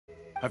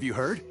Have you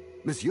heard?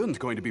 Miss Yun's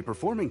going to be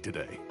performing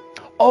today.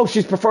 Oh,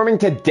 she's performing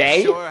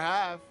today? Sure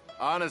have.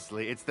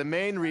 Honestly, it's the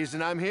main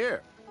reason I'm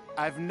here.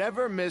 I've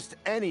never missed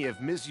any of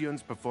Miss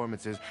Yun's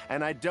performances,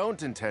 and I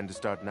don't intend to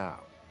start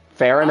now.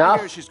 Fair enough.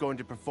 I hear she's going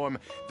to perform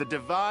The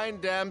Divine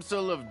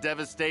Damsel of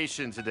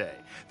Devastation today,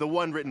 the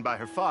one written by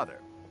her father.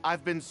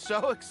 I've been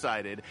so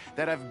excited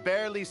that I've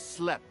barely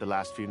slept the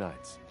last few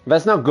nights.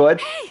 That's not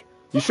good. Hey,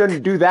 you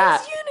shouldn't do that.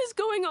 Miss Yun is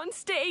going on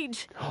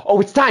stage. Oh,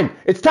 it's time.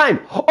 It's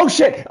time. Oh,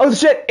 shit. Oh,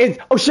 shit.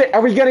 Oh, shit.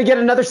 Are we going to get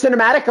another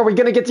cinematic? Are we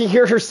going to get to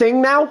hear her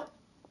sing now?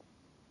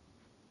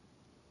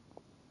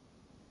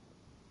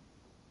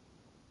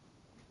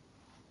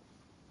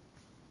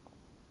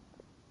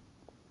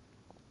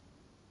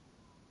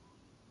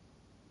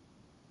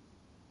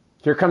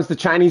 Here comes the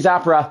Chinese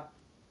opera.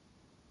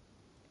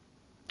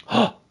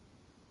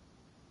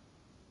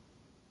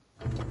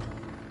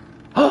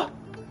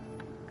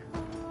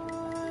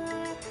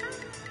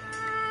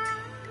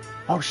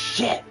 Oh,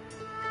 shit.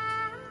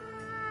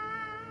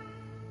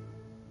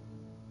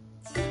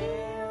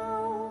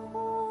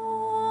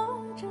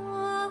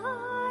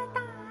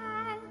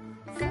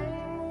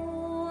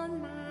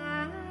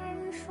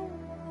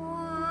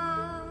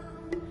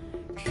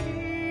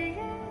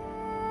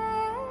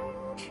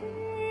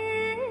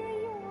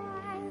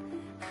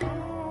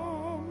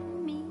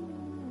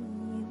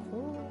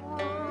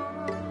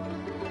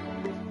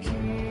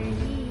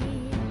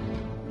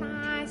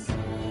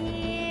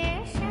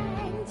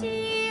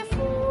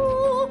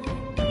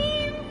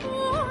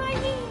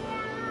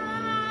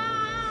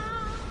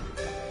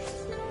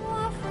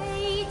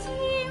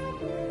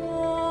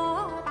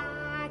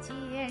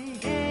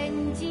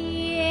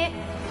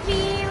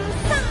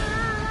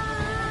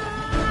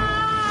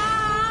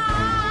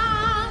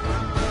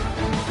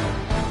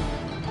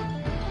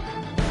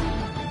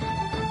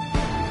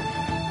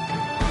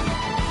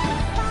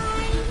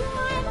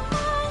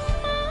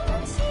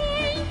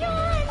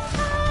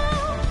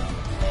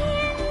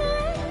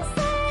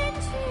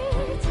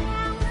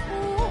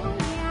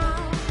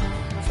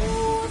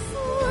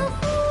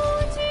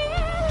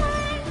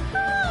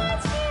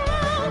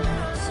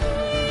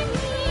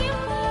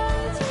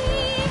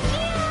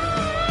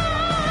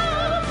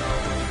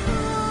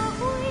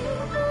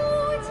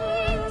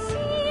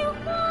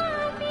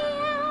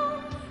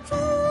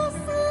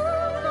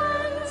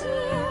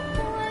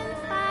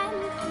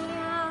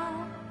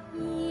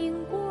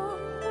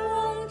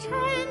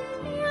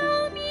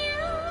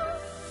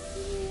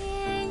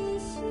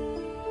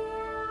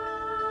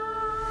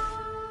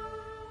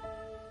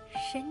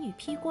神女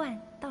劈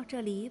冠到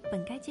这里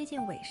本该接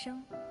近尾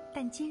声，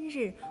但今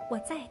日我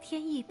再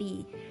添一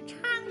笔，唱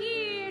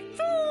与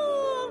诸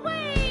位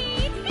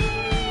听。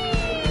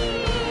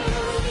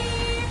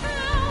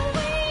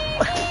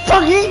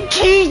Fucking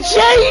key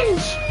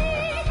change!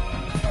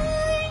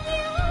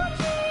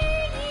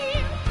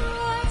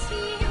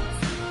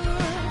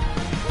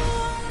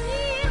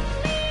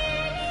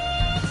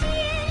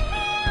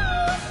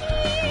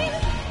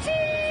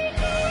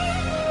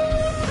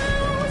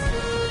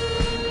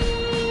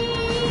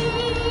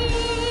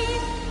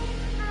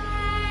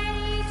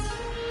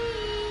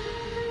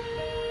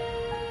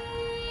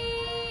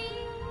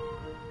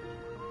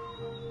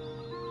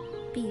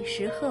彼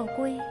时鹤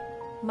归，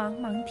茫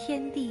茫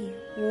天地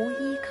无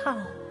依靠，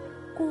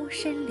孤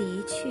身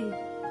离去。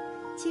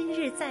今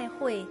日再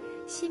会，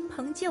新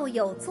朋旧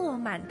友坐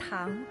满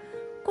堂，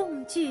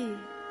共聚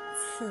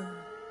此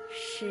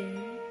时。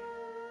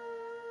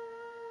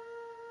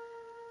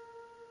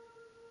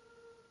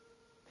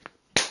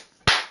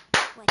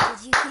What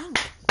did you think?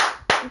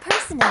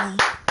 Personally,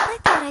 I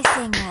thought I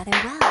sang rather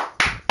well.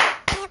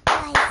 It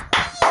was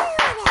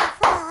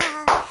beautiful.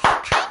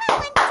 Kinda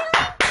went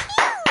through.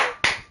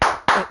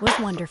 It was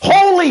wonderful.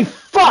 Holy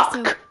fuck!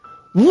 So,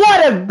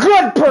 what a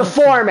good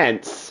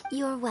performance!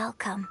 You're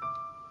welcome.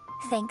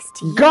 Thanks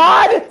to you,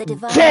 God the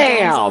divine damn!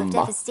 Damsel of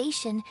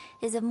Devastation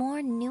is a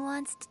more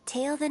nuanced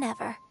tale than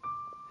ever.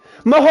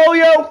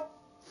 miHoYo,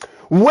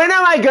 when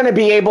am I going to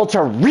be able to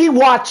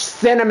rewatch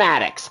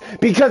cinematics?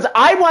 Because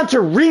I want to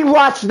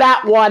rewatch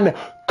that one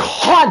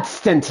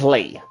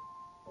constantly.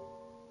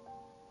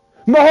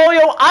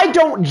 miHoYo, I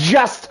don't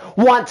just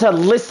want to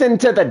listen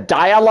to the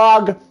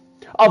dialogue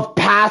of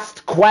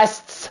past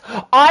quests.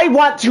 I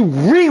want to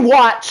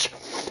rewatch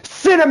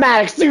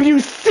cinematics. Do you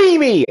see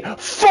me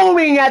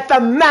foaming at the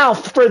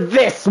mouth for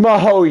this,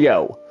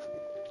 miHoYo?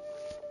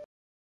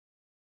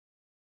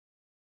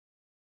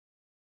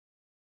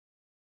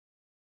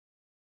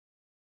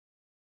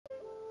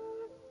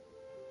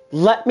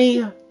 Let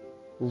me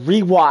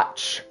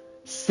rewatch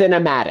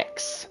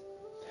cinematics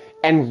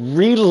and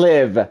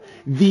relive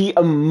the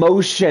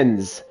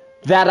emotions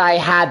that I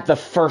had the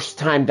first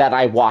time that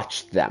I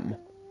watched them.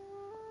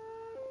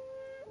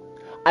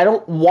 I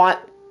don't want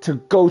to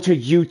go to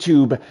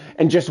YouTube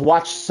and just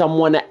watch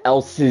someone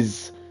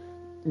else's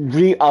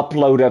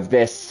re-upload of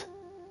this.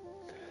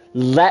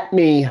 Let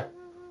me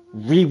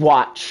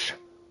rewatch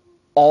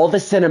all the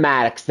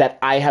cinematics that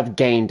I have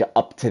gained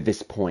up to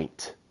this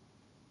point.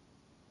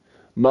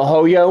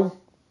 miHoYo,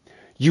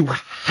 you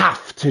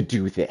have to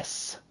do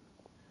this.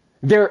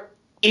 There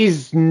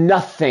is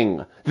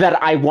nothing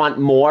that I want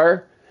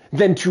more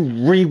than to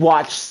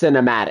rewatch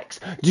cinematics.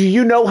 Do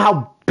you know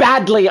how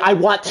badly I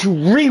want to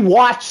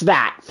rewatch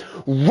that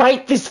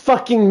right this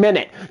fucking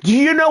minute? Do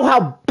you know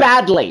how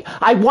badly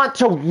I want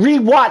to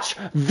rewatch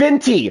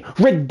Venti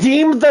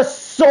redeem the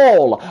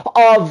soul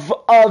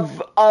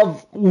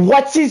of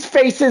what's his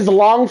face's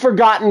long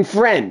forgotten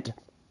friend?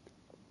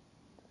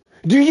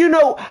 Do you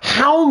know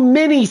how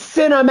many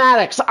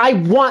cinematics I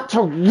want to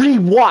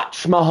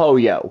rewatch,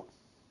 miHoYo?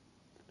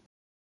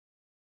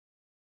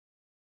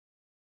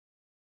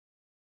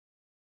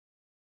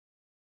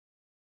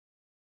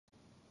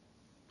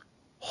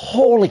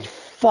 Holy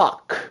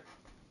fuck.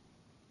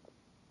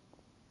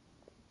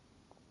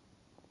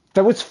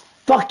 That was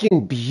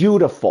fucking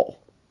beautiful.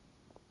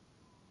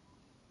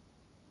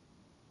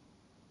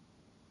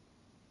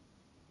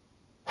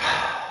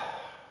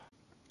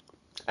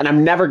 And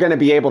I'm never going to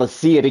be able to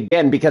see it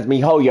again because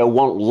miHoYo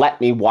won't let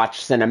me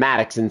watch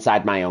cinematics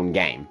inside my own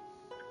game.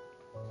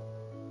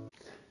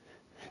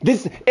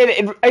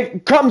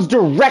 It comes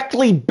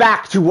directly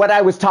back to what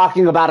I was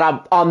talking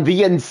about on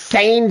the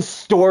insane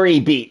story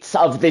beats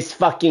of this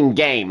fucking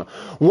game.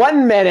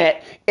 1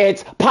 minute,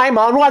 it's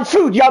Paimon wants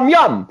food, yum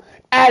yum.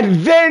 And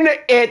then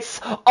it's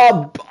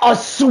a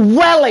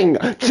swelling,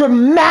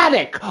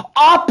 dramatic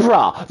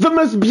opera. The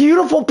most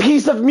beautiful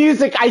piece of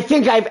music I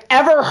think I've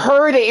ever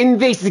heard in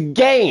this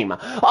game.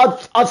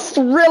 A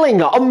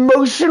thrilling,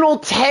 emotional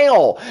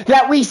tale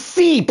that we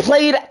see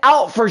played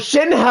out for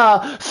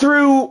Shinha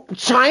through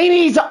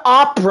Chinese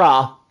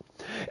opera.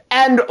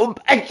 And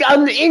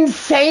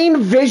insane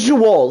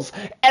visuals.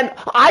 And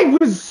I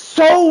was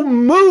so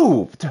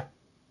moved.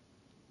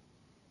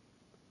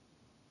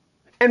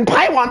 And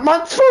Paimon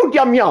wants food,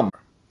 yum yum.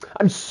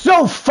 I'm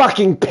so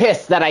fucking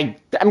pissed that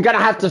I'm gonna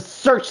have to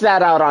search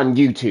that out on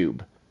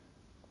YouTube.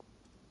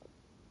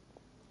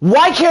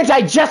 Why can't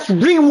I just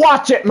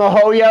rewatch it,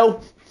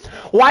 miHoYo?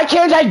 Why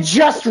can't I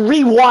just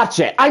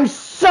rewatch it? I'm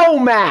so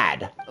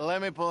mad.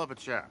 Let me pull up a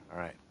chair, all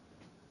right.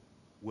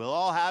 We'll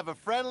all have a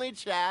friendly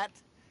chat,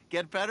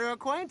 get better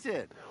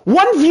acquainted.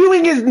 One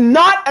viewing is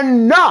not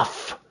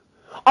enough.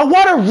 I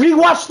want to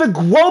rewatch the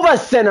Guoba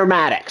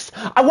cinematics.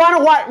 I want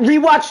to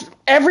rewatch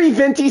every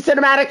Venti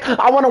cinematic.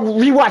 I want to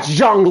rewatch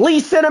Zhongli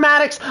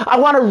cinematics. I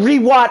want to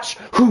rewatch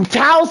Hu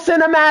Tao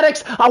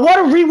cinematics. I want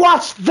to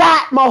rewatch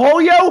that,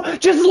 miHoYo.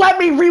 Just let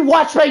me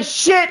rewatch my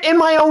shit in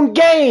my own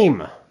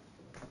game.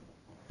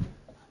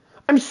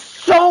 I'm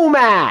so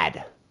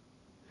mad.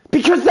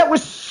 Because that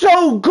was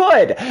so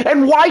good.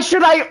 And why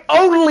should I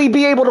only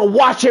be able to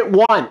watch it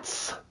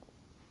once?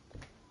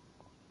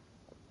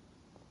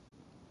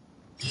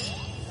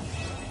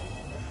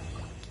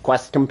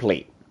 Quest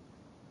complete.